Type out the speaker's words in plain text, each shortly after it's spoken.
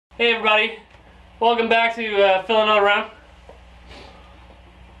Hey everybody, welcome back to Fill Another Round.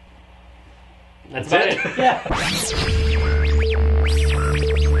 That's about it. Yeah.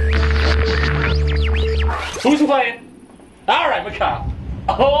 Who's playing? Alright, Mikhail.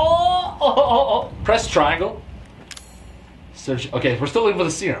 Oh. Press triangle. Search. Okay, we're still looking for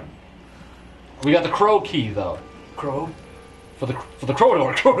the serum. We got the crow key though. Crow? For the crow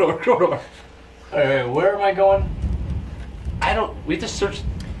door. Crow door. Crow door. Alright, where am I going? I don't. We have to search.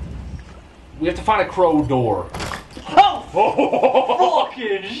 We have to find a crow door. Oh!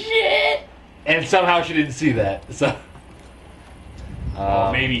 Fucking shit! And somehow she didn't see that. So.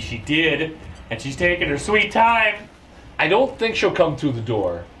 Maybe she did, and she's taking her sweet time. I don't think she'll come through the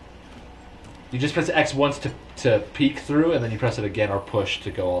door. You just press X once to peek through, and then you press it again or push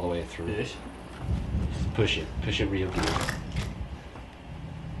to go all the way through. Push. Just push it. Push it real good.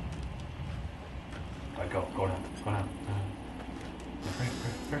 Alright, go now. Go now.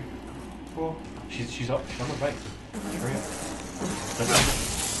 Hurry. Oh, she's up. She's on the right. Hurry up.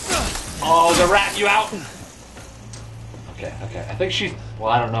 Oh, the rat you out! Okay. I think she's. Well,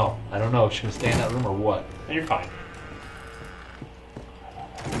 I don't know. I don't know if she's gonna stay in that room or what. And you're fine.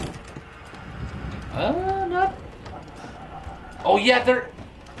 Not. Oh yeah, there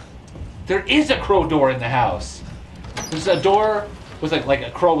is a crow door in the house. There's a door with like a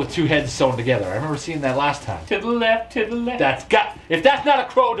crow with two heads sewn together. I remember seeing that last time. To the left, to the left. If that's not a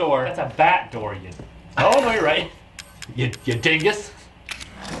crow door, That's a bat door, you. Oh no, you're right. you dingus.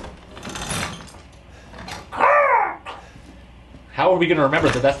 How are we gonna remember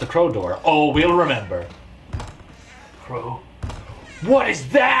that that's the crow door? Oh, we'll remember. Crow. What is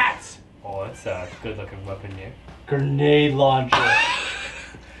that? Oh, that's a good-looking weapon, yeah. Grenade launcher.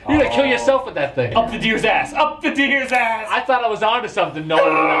 You're gonna kill yourself with that thing. Up the deer's ass! Up the deer's ass! I thought I was onto something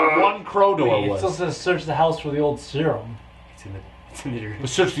knowing where that one crow door Wait, it's was. supposed to search the house for the old serum. It's in the We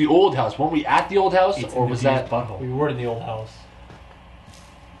searched the old house. Weren't we at the old house? It's Or in was the that... deer's butthole. We were in the old house.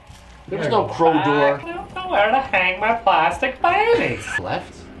 There was no crow door. I don't know where to hang my plastic babies.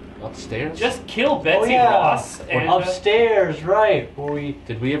 Left? Upstairs? Just kill Betsy yeah. Ross and Upstairs, right? Where we...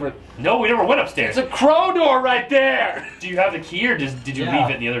 Did we ever... No, we never went upstairs. It's a crow door right there! Do you have the key or did you Yeah.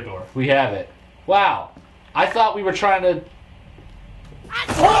 leave it in the other door? We have it. Wow. I thought we were trying to... Oh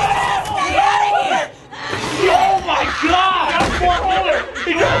my god!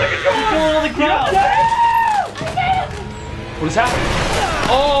 He got the controller on the ground! What is happening?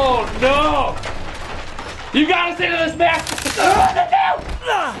 Oh no! You gotta stay to this mess!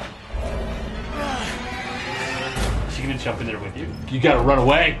 Is she gonna jump in there with you? You gotta run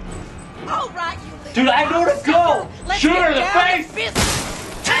away. All right, you little Dude, I know to go! Let's Shoot her get in the down to face! business.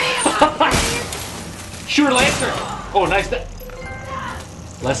 Shoot her lantern! Oh, nice.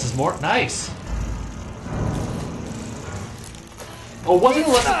 Less is more. Nice. Oh, wasn't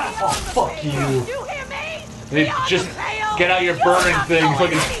it less? Oh, fuck you. You hear me? They just get out your burning thing.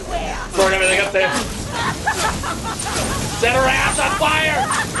 Fucking burn everything up there. Set her ass on fire!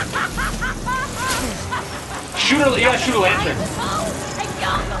 Shoot her. You gotta shoot a lantern.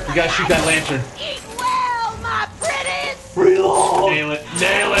 You gotta shoot that lantern. Eat well, my pretties. Reload! Nail it.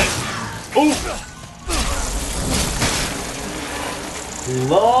 Nail it. Ooh.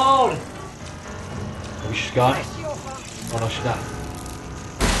 Reload! Maybe she's gone. Oh no, she's not.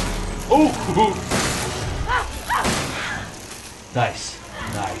 Ooh. Nice.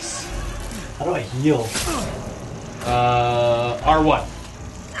 Nice. How do I heal? R1.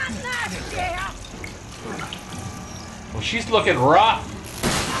 Well, she's looking rough.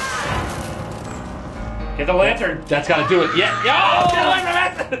 Get the lantern. That's gotta do it. Yeah. Yo! Get away from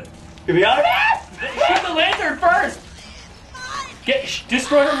it! Get me out of here! Shoot the lantern first!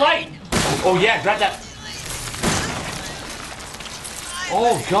 Destroy her light! Oh yeah, grab that.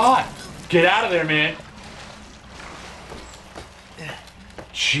 Oh god. Get out of there, man.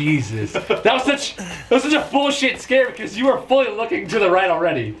 Jesus. That was such a bullshit scare because you were fully looking to the right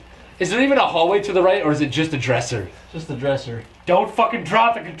already. Is there even a hallway to the right or is it just a dresser? Just the dresser. Don't fucking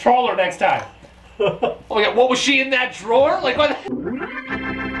drop the controller next time! Oh my god, what was she in that drawer? Like what? How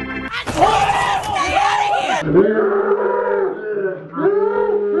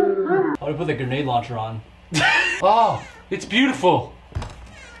do I put the grenade launcher on? Oh, it's beautiful.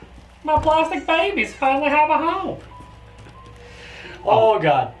 My plastic babies finally have a home! Oh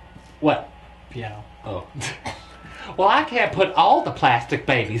god. What? Piano. Oh. Well, I can't put all the plastic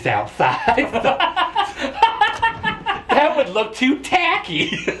babies outside. That would look too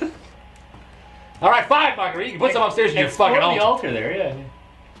tacky. Alright, fine, Marguerite. You can put some upstairs in your fucking Explore the altar. altar there, yeah.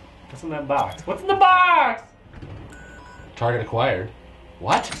 What's in that box? What's in the box? Target acquired.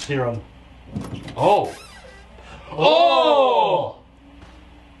 What? Serum. Oh. Oh!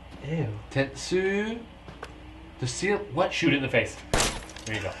 Ew. Tetsu. The serum. What? Shoot it in the face.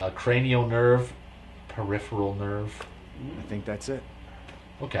 There you go. A cranial nerve. Peripheral nerve. I think that's it.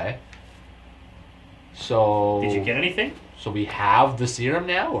 Okay. So. Did you get anything? So we have the serum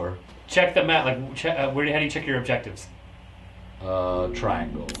now, or? Check the map. Like, how do you check your objectives?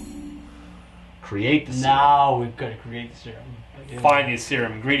 Triangle. Create the serum. Now we've got to create the serum. Find these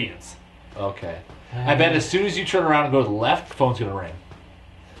serum ingredients. Okay. I bet as soon as you turn around and go to the left, phone's gonna ring.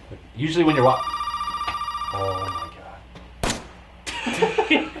 But usually when you're Oh my god.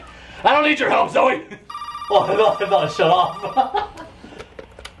 I don't need your help, Zoe! Oh, I'm about to shut off.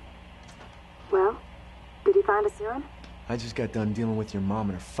 Well, did you find a serum? I just got done dealing with your mom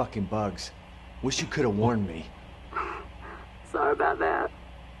and her fucking bugs. Wish you could have warned me. Sorry about that.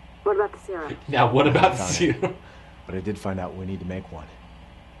 What about the serum? Now what about the Found it. serum? But I did find out we need to make one.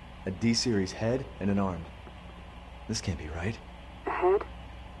 A D-series head and an arm. This can't be right. A head?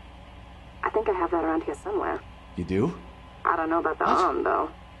 I think I have that around here somewhere. You do? I don't know about the arm, though.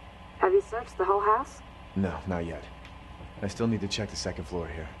 Have you searched the whole house? No, not yet. I still need to check the second floor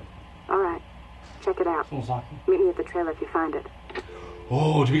here. All right. Check it out. Meet me at the trailer if you find it.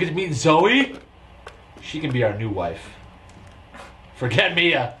 Oh, do we get to meet Zoe? She can be our new wife. Forget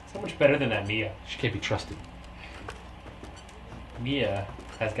Mia. So much better than that Mia. She can't be trusted. Mia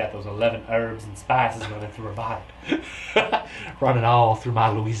has got those 11 herbs and spices running through her body. Running all through my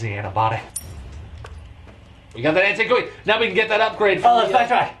Louisiana body. We got that antique going. Now we can get that upgrade. Oh, let's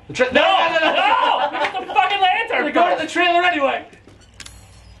backtrack. No! No! Pick up the fucking lantern! We're going to the trailer anyway!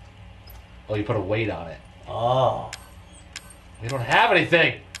 Oh, you put a weight on it. Oh. We don't have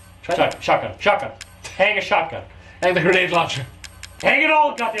anything. Try that. Shotgun. Hang a shotgun. Hang the grenade launcher. Hang it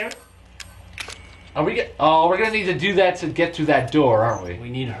all, goddammit! Are we Oh, we're gonna need to do that to get through that door, aren't we? We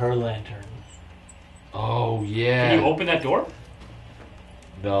need her lantern. Oh, yeah. Can you open that door?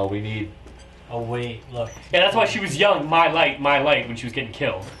 No, we need... Oh, wait, look. Yeah, that's why she was yelling, my light, when she was getting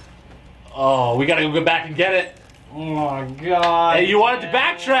killed. Oh, we gotta go back and get it. Oh my god. Hey, you wanted to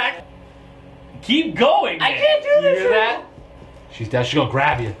backtrack? Keep going, man. I can't do You this. hear that? She's down. She's gonna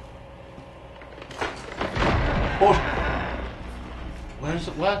grab you. Oh. Where's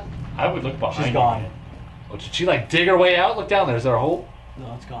it? What? I would look behind She's you, gone. man. Oh, did she like dig her way out? Look down there. Is there a hole?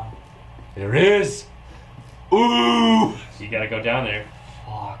 No, it's gone. There is. Ooh. You gotta go down there.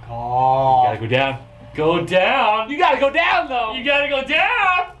 Fuck off. Gotta go down. Go down! You gotta go down though. You gotta go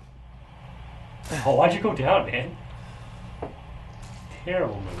down! Oh, why'd you go down, man?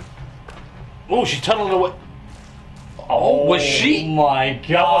 Terrible move. Oh, she's tunneling away. Oh, was Oh she? my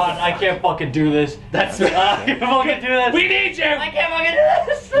god, I can't fucking do this. That's I can't fucking do this. We need you. I can't fucking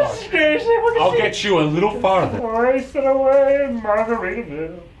do this. This is seriously fucking I'll get you a little farther. Racing away in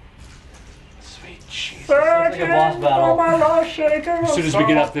Margaritaville. Sweet Jesus. like a boss battle. As soon as we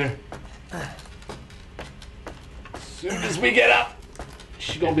get up there. As soon as we get up,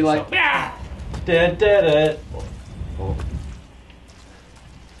 she's gonna be like, Yeah! Did it. oh.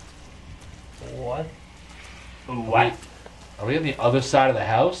 What? What? Are we on the other side of the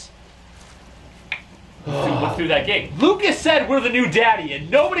house? What's through that gate? Lucas said we're the new daddy, and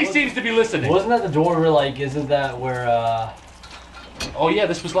nobody seems to be listening. Wasn't that the door where, like, isn't that where, Oh yeah,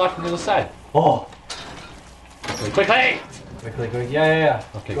 this was locked from the other side. Oh! Quickly! Quick. Yeah.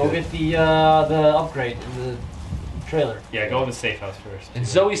 Okay, Go good. get the upgrade in the trailer. Yeah, go in the safe house first. And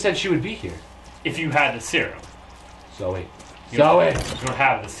Zoe said she would be here. If you had the serum. Zoe. You Zoe! don't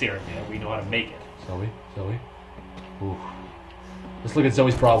have the serum yet. We know how to make it. Zoe. Ooh. Let's look at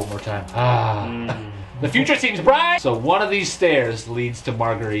Zoe's bra one more time. The future seems bright! So one of these stairs leads to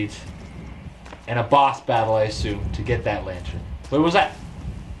Marguerite and a boss battle, I assume, to get that lantern. What was that?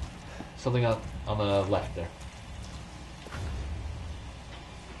 Something on the left there.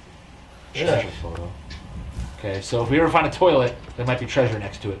 Treasure photo. Okay, so if we ever find a toilet, there might be treasure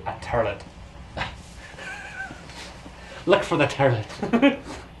next to it. A turlet. Look for the toilet.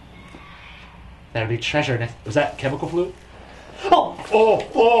 There'll be treasure next. Was that chemical fluid?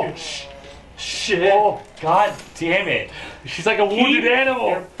 Oh! Shit! Oh, god damn it! She's like a wounded Keep animal.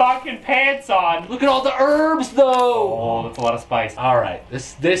 your fucking pants on! Look at all the herbs, though. Oh, that's a lot of spice. All right,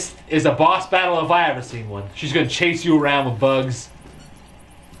 this is a boss battle if I ever seen one. She's gonna chase you around with bugs.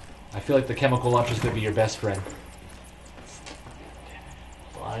 I feel like the chemical launcher's gonna be your best friend.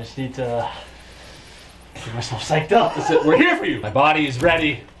 Well, I just need to get myself psyched up. That's it. We're here for you. My body is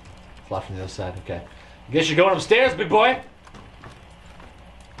ready. It's locked from the other side. Okay. I guess you're going upstairs, big boy.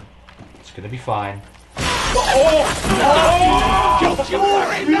 It's gonna be fine. Oh,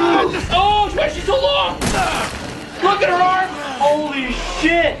 why is she so long? Look at her arm. Holy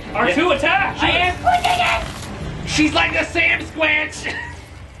shit! R2 attack! I am pushing it! She's like a Sam Squanch.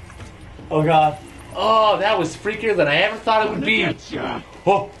 Oh god. Oh, that was freakier than I ever thought it would be.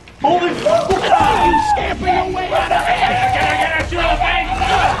 Oh. Holy fuck! You scamper your way out of here! Get her! Shoot her in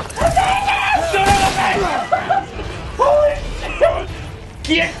the face! Holy shit!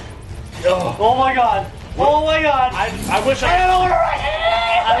 Get! Oh. Oh my god. Oh my god. I wish I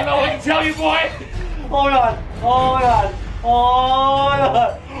don't know what to tell you, boy. Oh my god. Oh my god. Oh my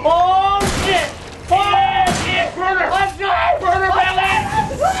god. Oh shit! Oh shit! Burner! Let's go! Burner,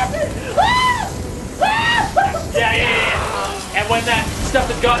 Yeah. And when that stuff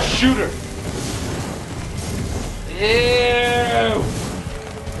that got shoot her. Ew.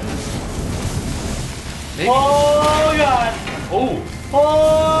 Maybe. Oh god. Oh.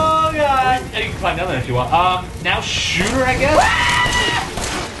 Oh god. You can climb down there if you want. Now shoot her, I guess.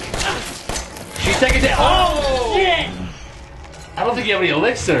 She's taking down. Oh Shit! I don't think you have any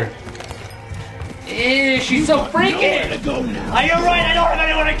elixir. Ew, she's so freaky. To go now. Are you right? I don't have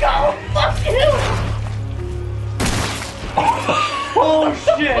anywhere to go. Fuck you! Oh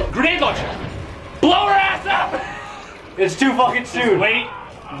shit! Grenade launcher. Blow her ass up. It's too fucking soon. Wait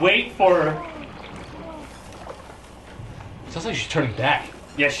for her. Sounds like she's turning back.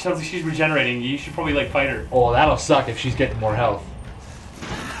 Yeah, she sounds like she's regenerating. You should probably like fight her. Oh, that'll suck if she's getting more health.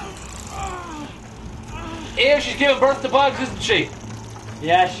 Ew, she's giving birth to bugs, isn't she?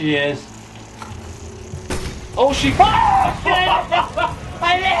 Yeah, she is. Oh, she. I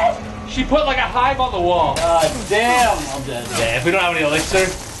missed! She put like a hive on the wall. God damn! I'm dead. Yeah, if we don't have any elixir.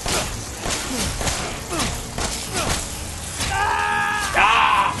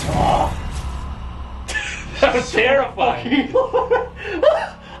 Ah! That was terrifying.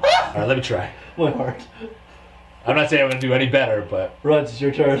 Alright, let me try. My heart. I'm not saying I'm gonna do any better, but. Rudz, it's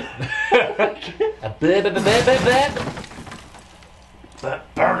your turn.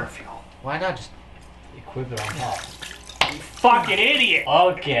 Burner fuel. Why not just. Equip it on top. You fucking idiot.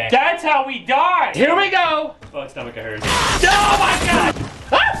 Okay. That's how we die. Here we go! Oh, stomach I heard. Oh my god!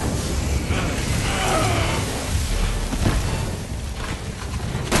 Ah!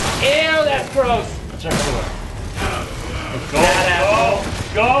 Ew, that's gross. Check the door.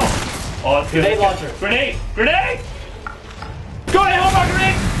 Go. Oh, it's good. Grenade launcher. Grenade. Go ahead, hold my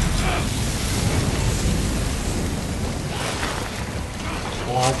grenade!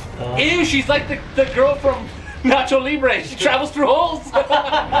 What the? Ew, she's like the girl from Nacho Libre. She travels through holes.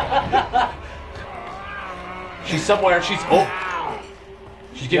 She's somewhere. She's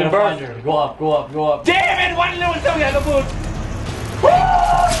giving birth. Find her. Go up. Damn it! Why didn't no one tell me I had the moon?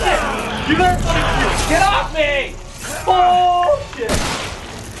 You better fucking get off me! Oh shit!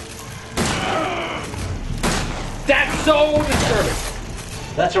 That's so disturbing.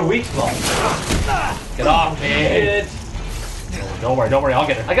 That's her weak spot. Get off me! Shit. Don't worry, I'll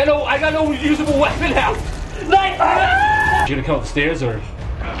get her. I got no usable weapon now. You gonna come up the stairs or?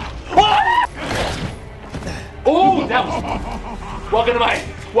 Oh, that was. Welcome to my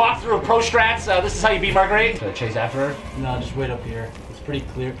walkthrough of Pro Strats. This is how you beat Marguerite. Should I chase after her? No, just wait up here. It's pretty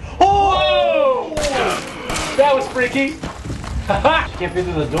clear. Oh! That was freaky. Ha! Can't fit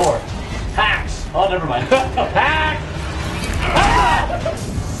through the door. Hacks. Oh, never mind. Hack! Ah!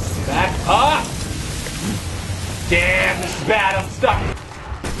 Back up! Damn, this is bad. I'm stuck.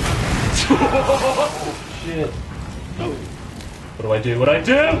 Shit. What do? Where'd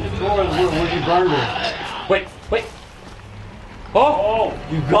you burn her? Wait. Oh!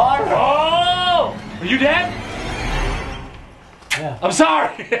 You got her. Oh! Are you dead? Yeah. I'm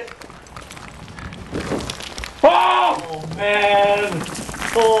sorry. Oh! Oh man.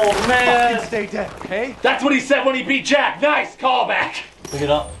 Oh man. Stay dead, okay? That's what he said when he beat Jack. Nice callback. Pick it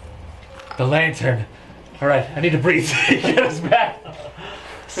up. The lantern. All right, I need to breathe. Get us back.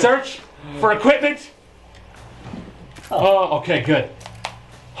 Search for equipment. Oh, okay, good.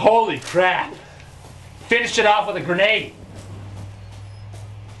 Holy crap. Finished it off with a grenade.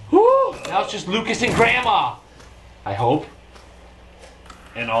 Woo! Now it's just Lucas and Grandma. I hope.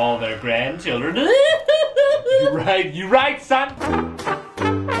 And all their grandchildren. You right, son.